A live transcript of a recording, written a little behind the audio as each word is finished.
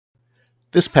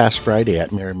This past Friday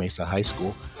at Mira Mesa High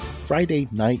School, Friday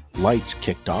Night Lights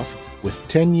kicked off with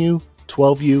 10U,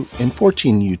 12U, and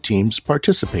 14U teams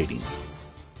participating.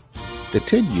 The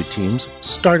 10U teams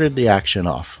started the action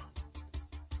off.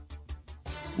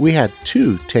 We had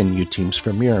two 10U teams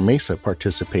from Mira Mesa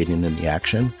participating in the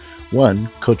action, one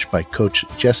coached by Coach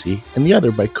Jesse and the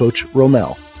other by Coach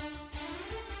Romel.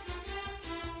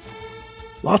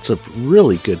 Lots of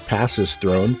really good passes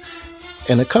thrown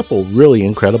and a couple really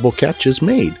incredible catches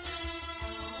made.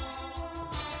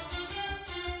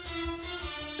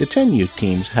 The 10U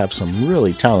teams have some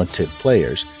really talented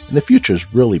players, and the future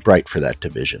is really bright for that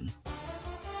division.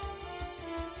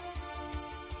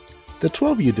 The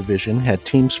 12U division had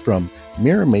teams from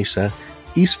Mira Mesa,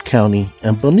 East County,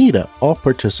 and Bonita all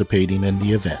participating in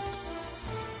the event.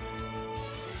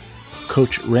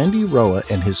 Coach Randy Roa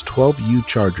and his 12U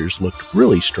Chargers looked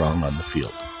really strong on the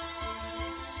field.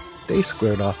 They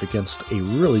squared off against a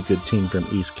really good team from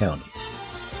East County.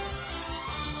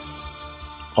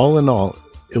 All in all,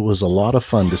 it was a lot of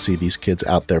fun to see these kids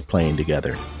out there playing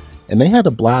together, and they had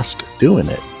a blast doing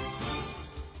it.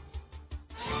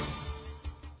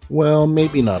 Well,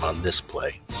 maybe not on this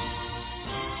play.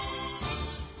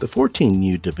 The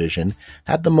 14U division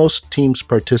had the most teams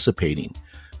participating,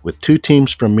 with two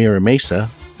teams from Mira Mesa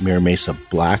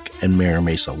Black and Mira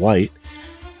Mesa White.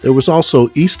 There was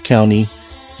also East County,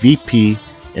 VP,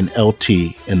 and LT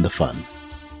in the fun.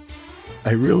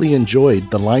 I really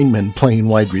enjoyed the linemen playing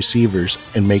wide receivers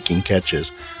and making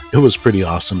catches. It was pretty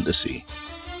awesome to see.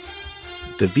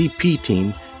 The VP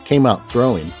team came out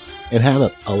throwing and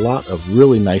had a lot of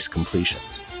really nice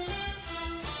completions.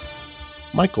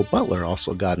 Michael Butler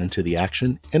also got into the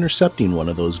action, intercepting one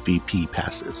of those VP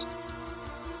passes.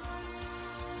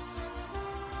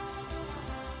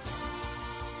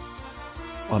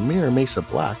 On Mira Mesa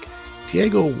Black,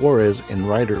 Diego Juarez and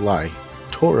Ryder Lai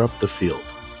tore up the field.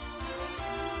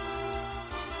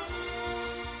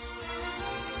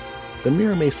 The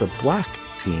Mira Mesa Black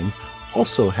team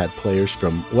also had players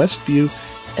from Westview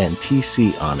and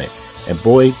TC on it, and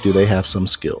boy, do they have some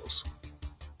skills.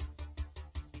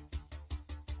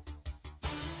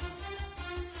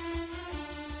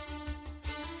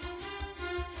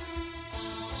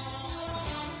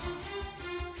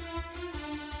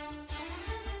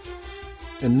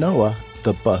 And Noah,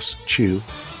 the bus Chew,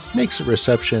 makes a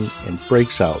reception and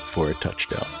breaks out for a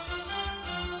touchdown.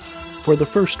 For the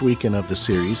first weekend of the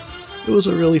series, it was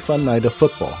a really fun night of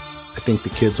football. I think the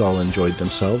kids all enjoyed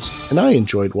themselves, and I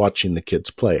enjoyed watching the kids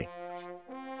play.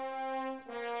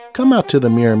 Come out to the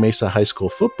Mira Mesa High School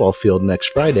football field next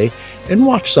Friday and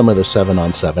watch some of the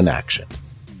 7-on-7 action.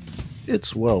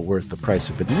 It's well worth the price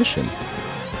of admission.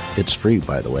 It's free,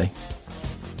 by the way.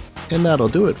 And that'll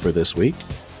do it for this week.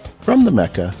 From the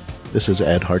Mecca, this is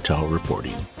Ed Hartel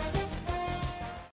reporting.